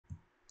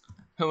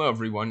Hello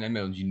everyone,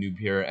 MLG Noob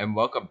here, and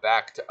welcome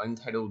back to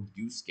Untitled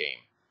Goose Game.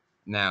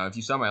 Now, if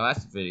you saw my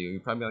last video, you're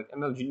probably like,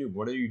 MLG Noob,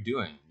 what are you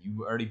doing?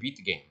 You already beat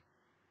the game.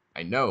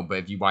 I know, but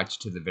if you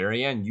watched to the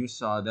very end, you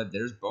saw that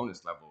there's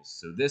bonus levels.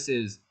 So this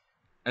is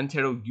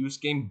Untitled Goose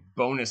Game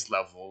bonus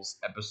levels,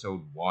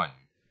 episode 1.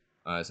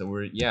 So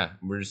we're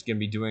just gonna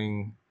be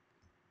doing,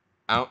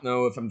 I don't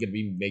know if I'm gonna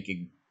be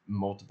making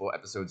multiple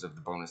episodes of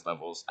the bonus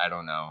levels, I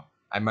don't know.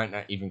 I might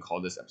not even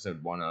call this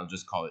episode 1, I'll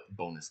just call it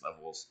bonus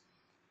levels.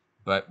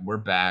 But we're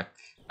back.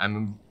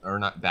 I'm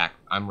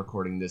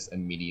recording this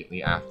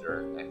immediately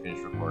after I finish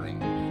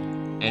recording.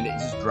 And it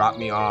just dropped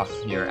me off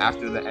here.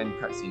 After the end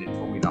cutscene, it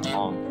told me to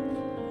honk.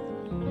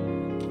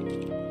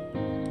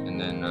 And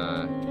then,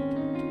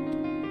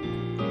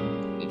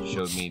 it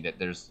showed me that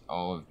there's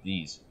all of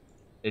these.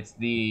 It's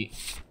the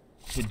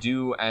to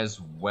do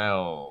as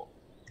well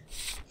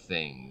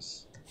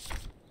things.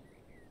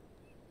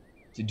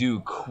 To do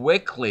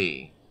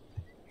quickly.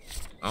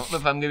 I don't know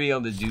if I'm gonna be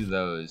able to do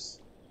those.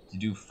 To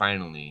do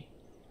finally.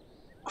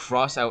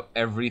 Cross out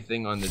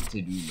everything on the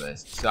to-do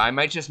list. So I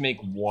might just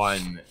make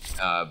one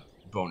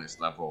bonus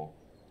level.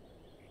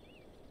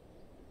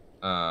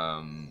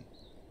 Collage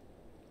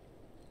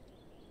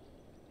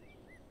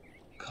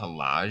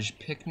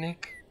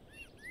picnic?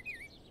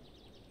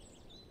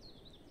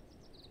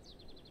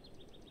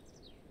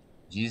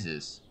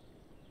 Jesus.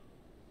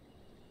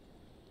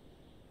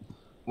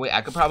 Wait, I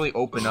could probably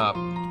open up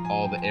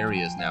all the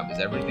areas now because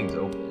everything's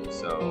open,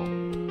 so...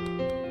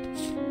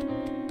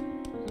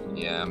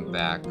 Yeah, I'm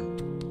back.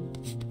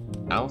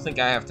 I don't think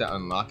I have to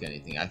unlock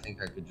anything. I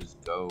think I could just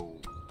go...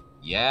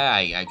 Yeah,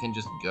 I can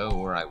just go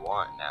where I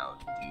want now,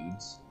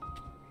 dudes.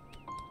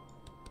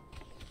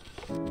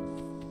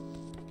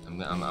 I'm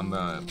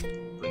gonna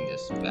bring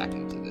this back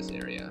into this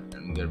area. And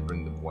I'm gonna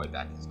bring the boy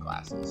back his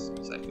glasses,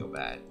 because I feel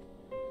bad.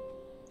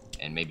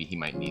 And maybe he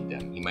might need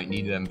them. He might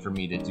need them for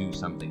me to do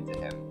something to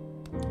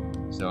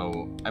him.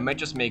 So, I might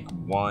just make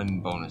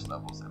one bonus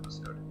levels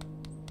episode.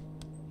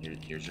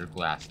 Here's your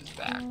glasses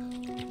back.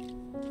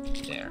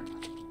 There.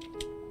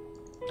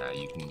 Now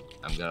you can,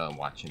 I'm gonna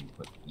watch him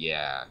put,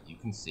 yeah, you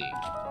can see.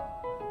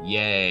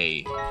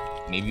 Yay.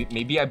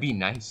 Maybe I'd be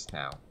nice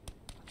now.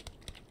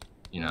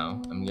 You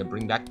know, I'm gonna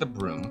bring back the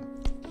broom.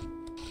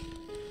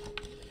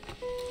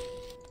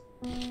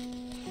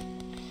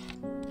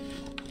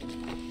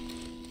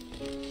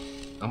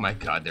 Oh my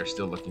god, they're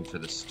still looking for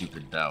the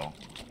stupid bell.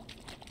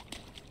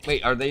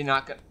 Wait, are they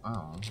not gonna,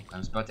 oh, I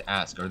was about to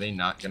ask, are they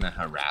not gonna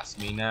harass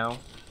me now?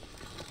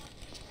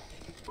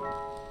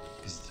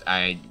 Because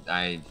I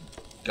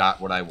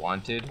got what I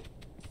wanted.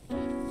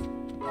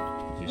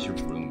 Here's your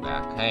broom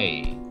back.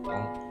 Hey,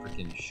 don't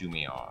freaking shoo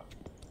me off.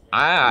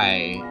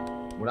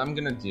 What I'm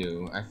gonna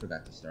do, I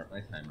forgot to start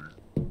my timer.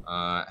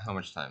 How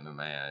much time am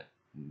I at?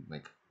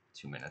 Like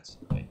 2 minutes.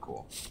 Okay,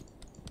 cool.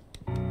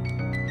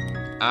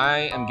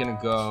 I am gonna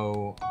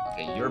go,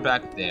 okay, you're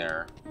back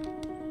there.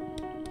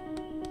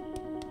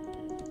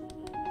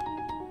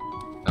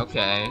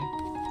 Okay.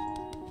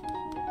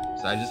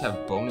 So I just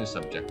have bonus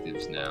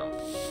objectives now.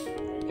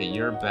 Okay,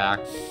 you're back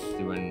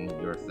doing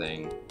your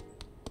thing.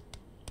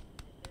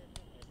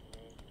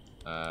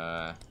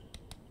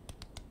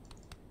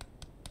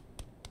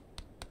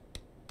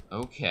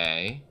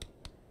 Okay.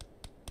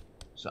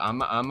 So I'm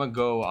gonna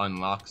go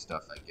unlock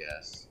stuff, I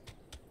guess.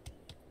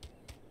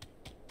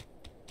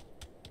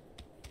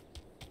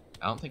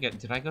 I don't think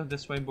did I go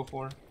this way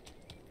before?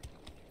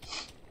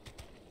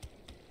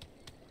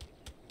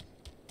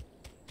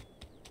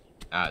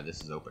 Ah,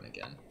 this is open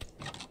again.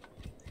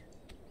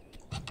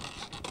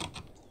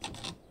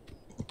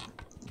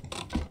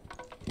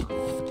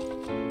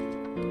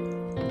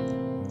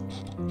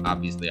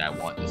 Obviously, I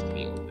want this to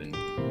be open.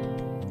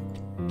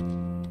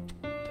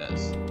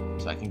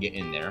 So I can get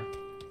in there.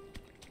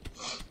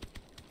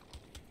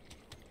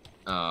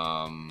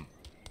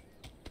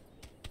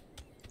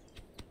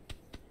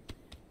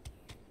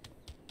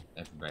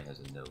 Everybody has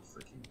a no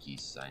freaking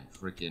geese sign.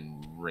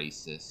 Freaking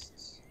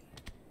racists.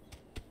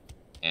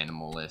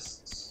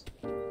 Animalists.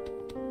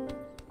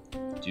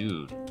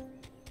 Dude.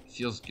 It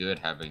feels good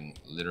having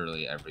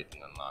literally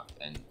everything unlocked.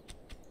 And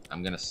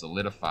I'm gonna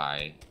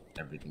solidify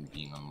everything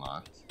being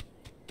unlocked.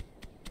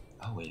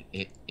 Oh,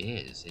 it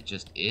is. It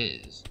just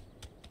is.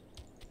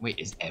 Wait,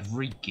 is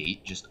every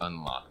gate just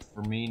unlocked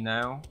for me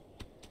now?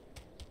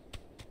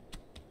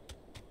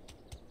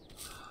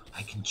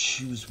 I can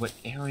choose what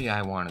area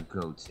I want to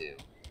go to.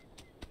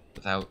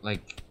 Without,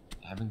 like,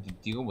 having to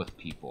deal with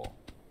people.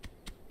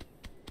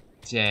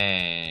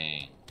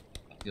 Dang.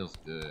 That feels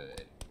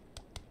good.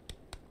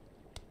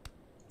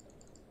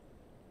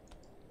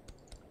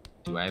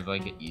 Do I have,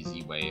 like, an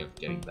easy way of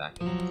getting back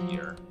in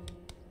here?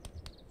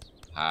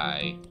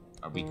 Hi.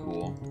 Are we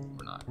cool?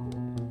 We're not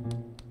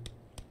cool.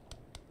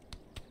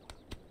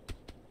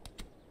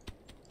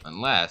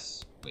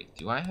 Unless... Wait,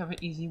 do I have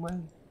an easy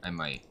way? I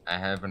might. I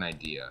have an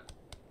idea.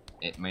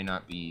 It may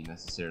not be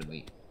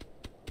necessarily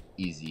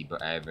easy,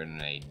 but I have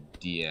an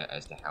idea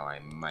as to how I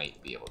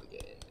might be able to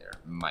get in there.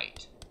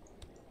 Might.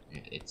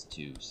 It's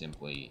to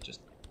simply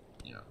just,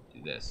 you know,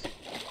 do this.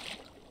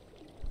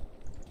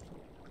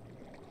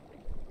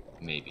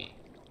 Maybe.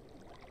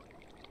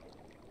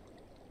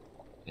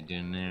 I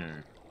don't know.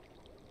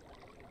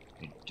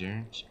 I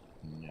don't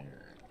know.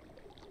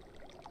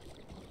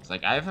 It's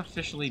like I've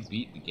officially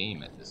beat the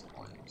game at this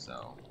point,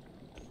 so.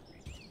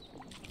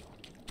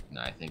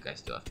 No, I think I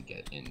still have to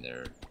get in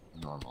there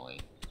normally.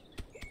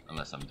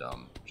 Unless I'm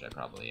dumb, which I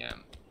probably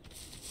am.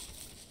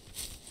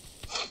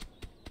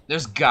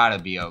 There's gotta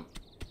be a...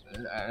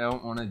 I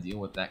don't want to deal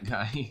with that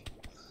guy,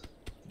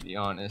 to be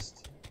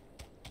honest.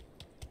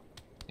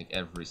 Like,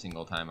 every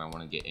single time I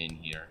want to get in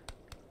here.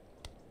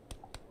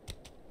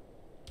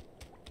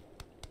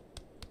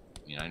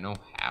 I mean, I know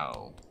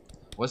how.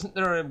 Wasn't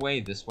there a way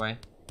this way?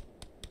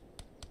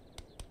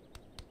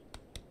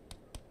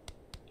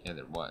 Yeah,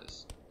 there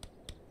was.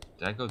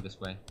 Did I go this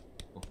way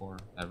before,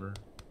 ever?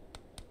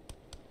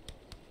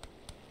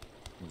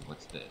 Ooh,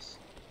 what's this?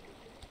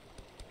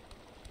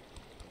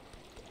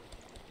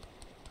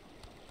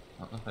 I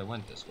don't know if I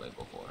went this way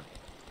before.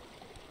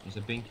 There's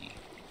a binky.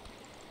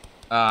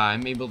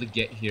 I'm able to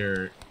get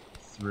here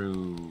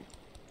through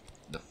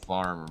the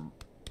farm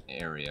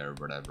area or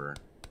whatever.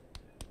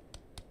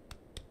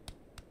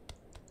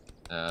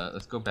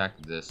 Let's go back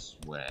this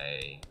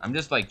way. I'm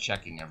just like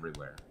checking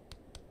everywhere.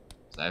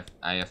 So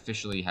I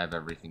officially have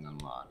everything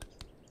unlocked.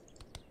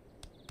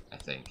 I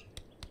think.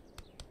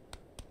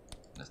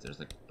 Unless there's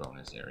like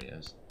bonus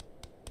areas.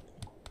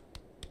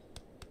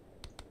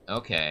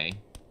 Okay.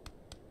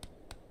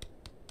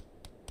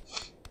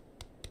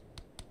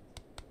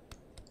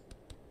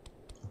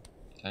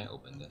 Can I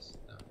open this?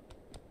 No.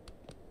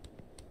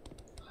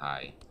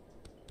 Hi.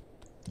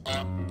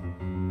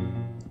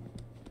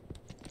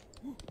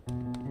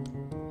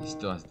 He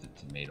still has the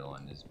tomato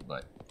on his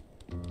butt.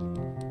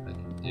 What I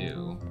can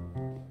do...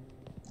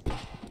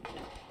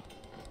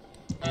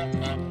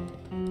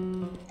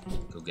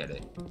 Go get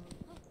it.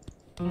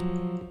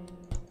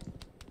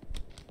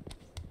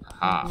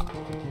 Aha.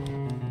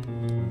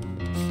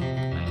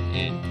 I'm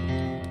in.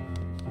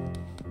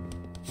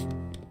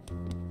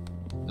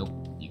 Nope,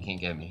 you can't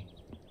get me.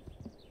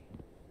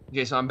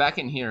 Okay, so I'm back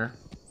in here.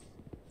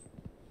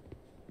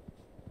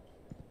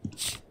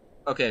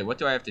 Okay, what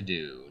do I have to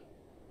do?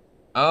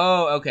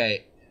 Oh,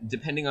 okay.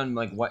 Depending on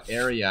like what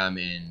area I'm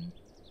in,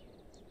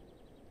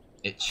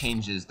 it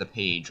changes the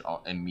page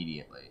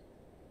immediately.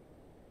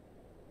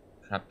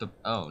 Trap the...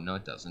 Oh, no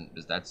it doesn't,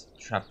 because that's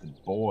trap the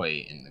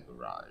boy in the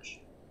garage.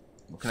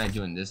 What can I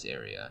do in this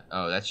area?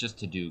 Oh, that's just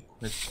to do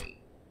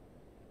quickly.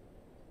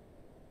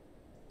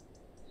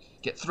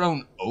 Get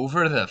thrown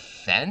over the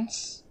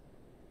fence?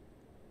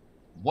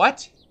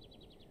 What?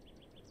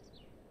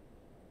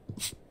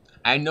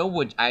 I know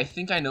which... I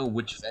think I know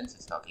which fence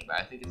it's talking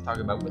about. I think it's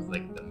talking about with,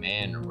 like, the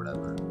man or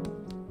whatever.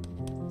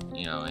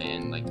 You know,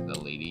 and, like, the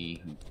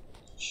lady who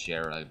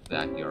share a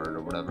backyard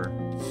or whatever.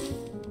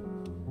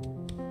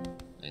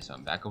 Okay, so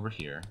I'm back over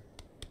here.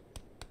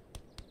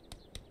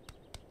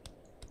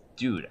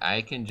 Dude,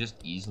 I can just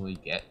easily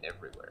get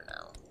everywhere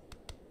now.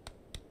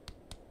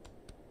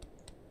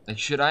 Like,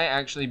 should I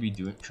actually be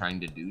trying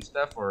to do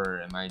stuff,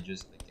 or am I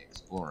just, like,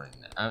 exploring?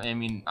 I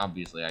mean,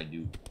 obviously I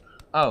do.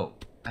 Oh,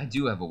 I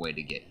do have a way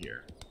to get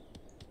here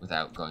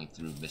without going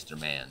through Mr.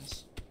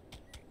 Man's.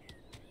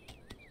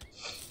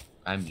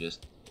 I'm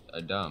just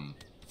a dumb.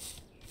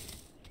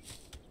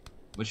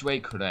 Which way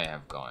could I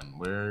have gone?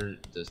 Where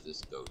does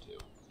this go to?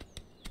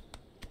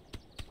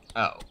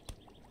 Oh.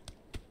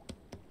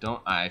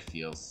 Don't I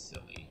feel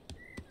silly?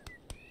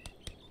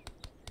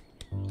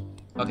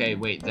 Okay,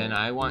 wait, then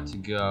I want to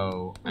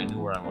go... I know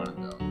where I want to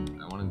go.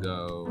 I want to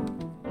go...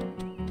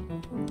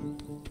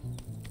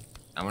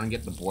 I want to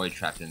get the boy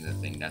trapped in the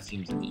thing. That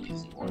seems like the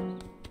easy one.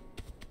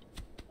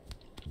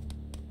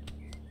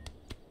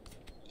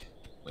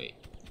 Wait.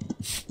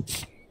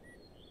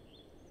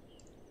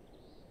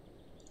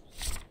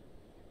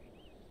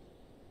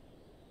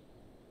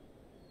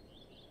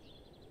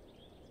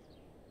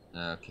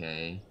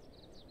 Okay.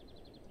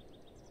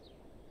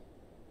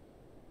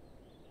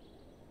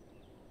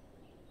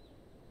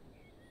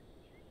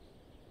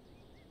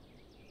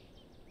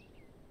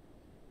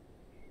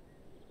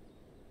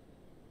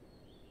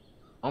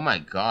 Oh my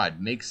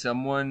god, make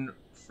someone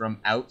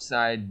from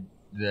outside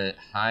the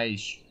high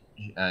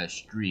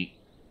street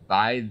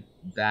buy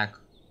back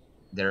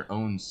their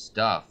own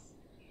stuff.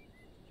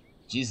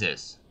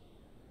 Jesus.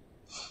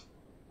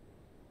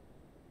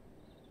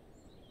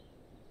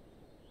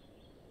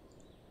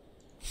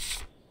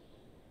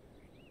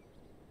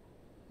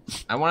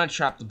 I want to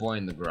trap the boy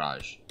in the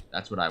garage.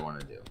 That's what I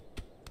want to do.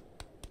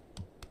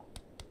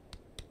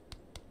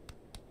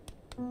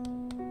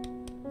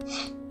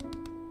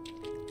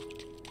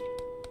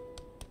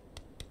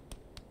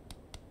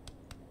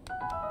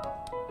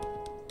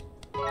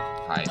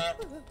 Hi.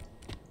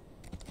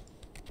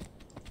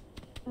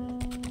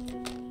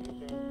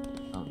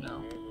 Oh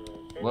no.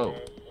 Whoa.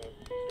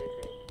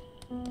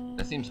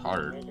 That seems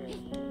hard.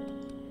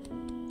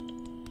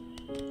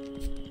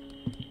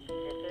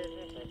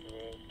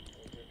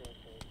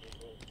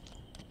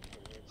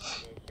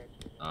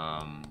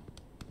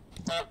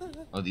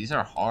 Oh, these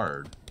are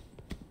hard.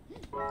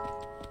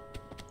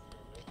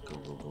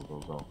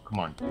 go. Come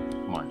on.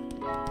 Come on.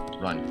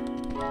 Run.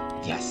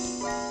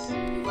 Yes.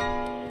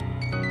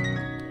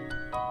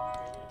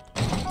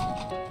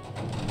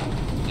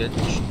 Get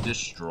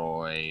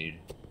destroyed.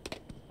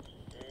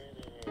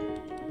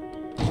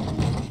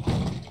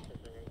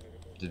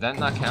 Did that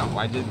not count?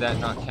 Why did that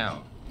not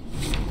count?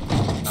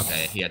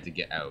 Okay, he had to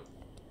get out.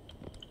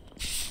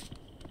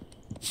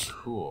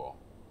 Cool.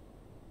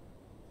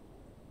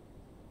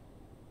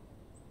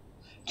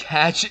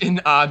 Catch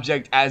an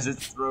object as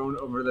it's thrown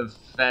over the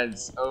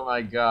fence. Oh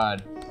my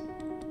god.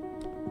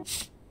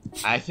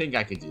 I think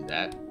I could do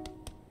that.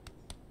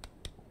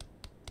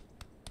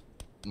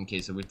 Okay,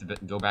 so we have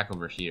to go back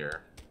over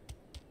here.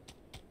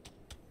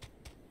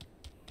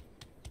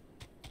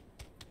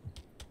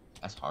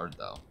 That's hard,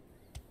 though.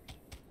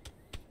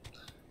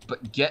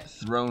 But get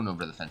thrown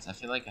over the fence. I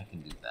feel like I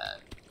can do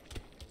that.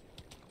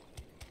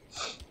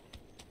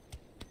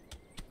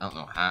 I don't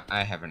know how.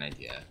 I have an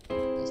idea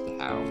as to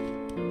how.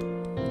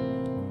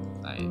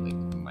 I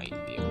might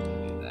be able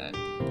to do that.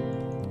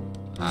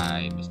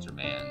 Hi, Mr.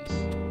 Mans.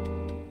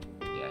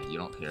 Yeah, you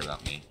don't care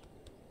about me.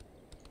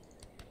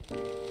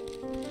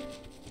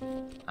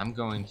 I'm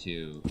going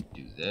to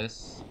do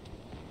this.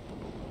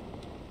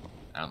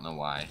 I don't know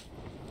why.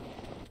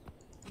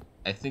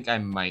 I think I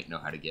might know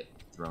how to get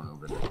thrown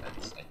over the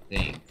fence. I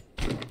think.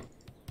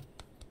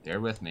 Bear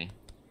with me.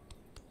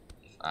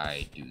 If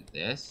I do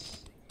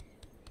this.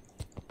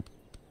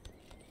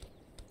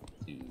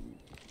 Do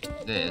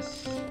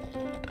this.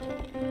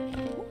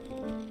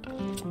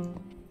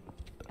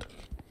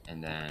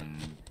 And then...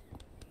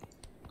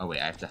 Oh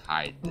wait, I have to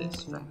hide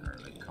this from her,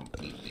 like,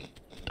 completely.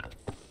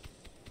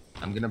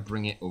 I'm gonna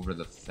bring it over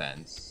the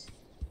fence.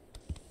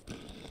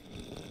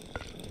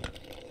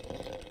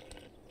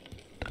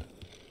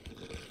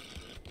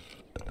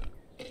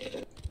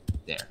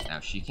 There. Now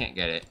she can't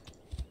get it.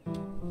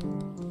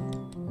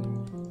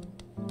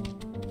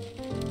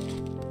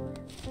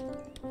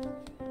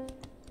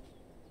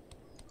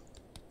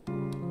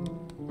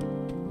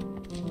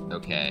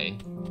 Okay.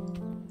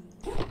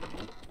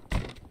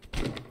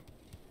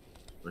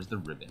 Where's the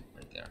ribbon?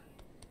 Right there.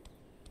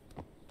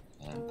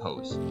 And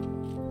pose.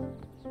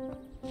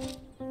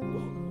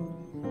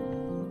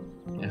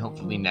 And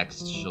hopefully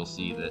next she'll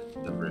see the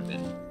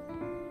ribbon.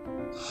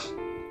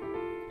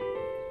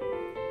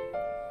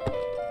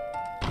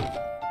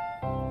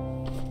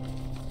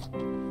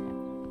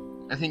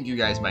 I think you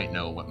guys might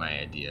know what my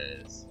idea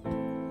is.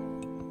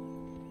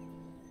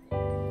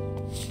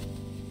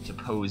 To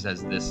pose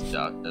as this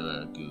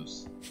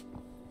goose.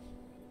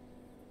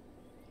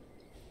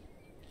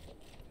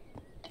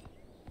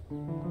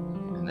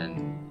 And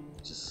then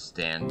just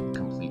stand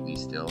completely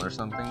still or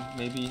something,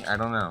 maybe? I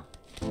don't know.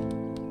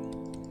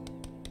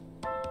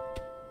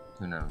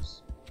 Who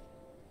knows?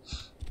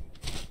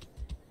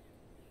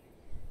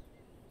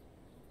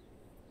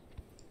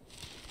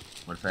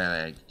 What if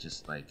I, like,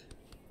 just, like,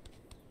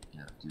 you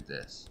know, do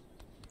this?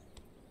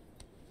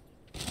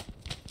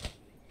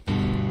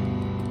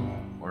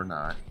 Or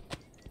not.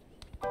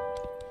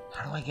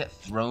 How do I get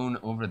thrown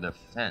over the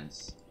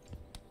fence?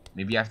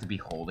 Maybe I have to be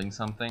holding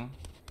something?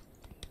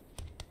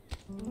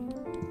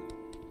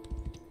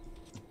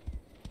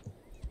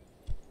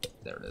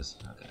 There it is.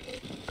 Okay.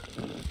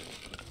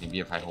 Maybe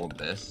if I hold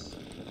this.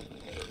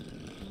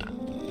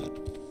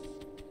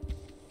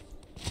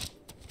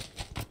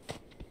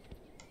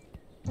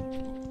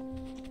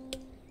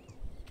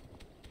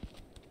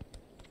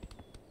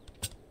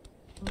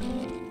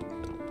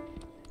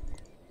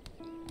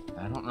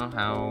 I don't know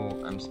how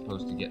I'm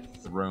supposed to get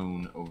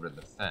thrown over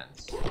the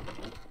fence.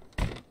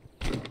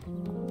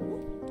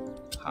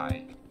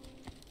 Hi.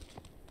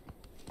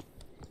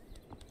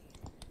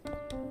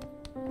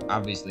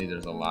 Obviously,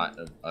 there's a lot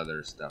of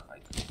other stuff I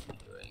could be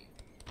doing.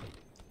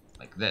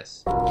 Like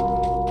this.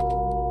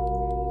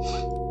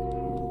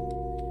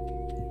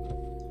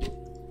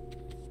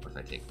 What if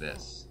I take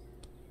this?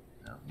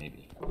 No,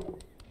 maybe.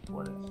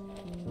 What if?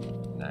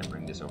 And then I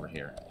bring this over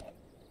here.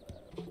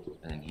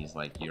 And he's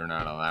like, you're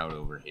not allowed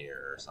over here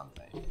or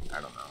something.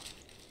 I don't know.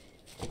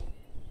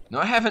 No,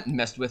 I haven't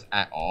messed with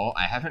at all.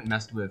 I haven't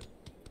messed with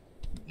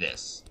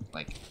this,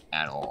 like,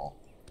 at all.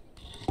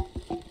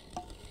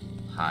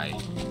 Hi.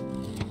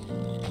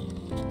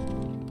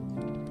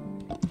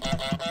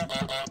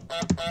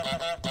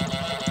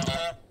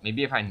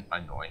 Maybe if I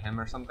annoy him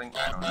or something?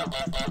 I don't know.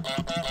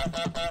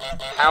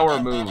 Power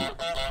move!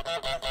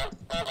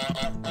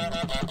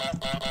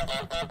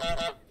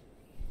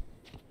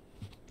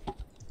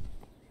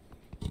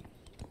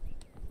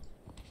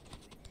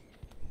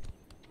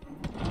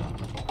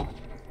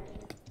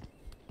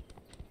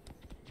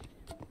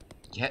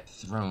 Get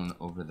thrown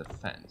over the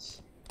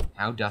fence.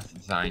 How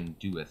doth thine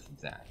doeth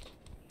that?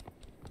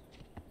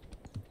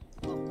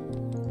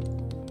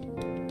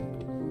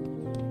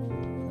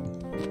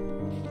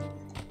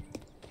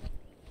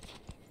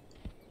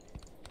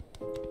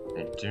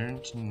 I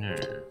don't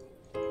know.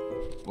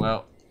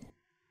 Well,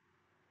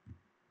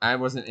 I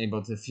wasn't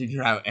able to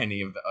figure out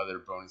any of the other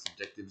bonus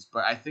objectives,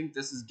 but I think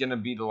this is gonna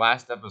be the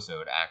last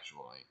episode,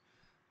 actually.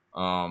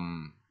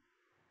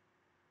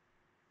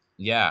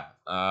 Yeah,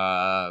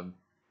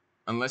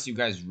 unless you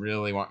guys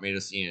really want me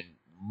to see it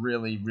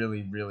really,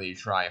 really, really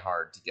try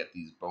hard to get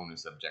these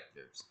bonus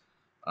objectives.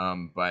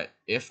 But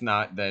if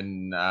not,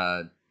 then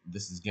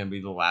this is gonna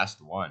be the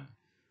last one.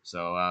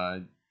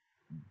 So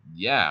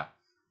yeah,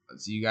 I'll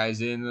see you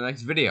guys in the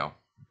next video.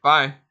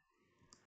 Bye.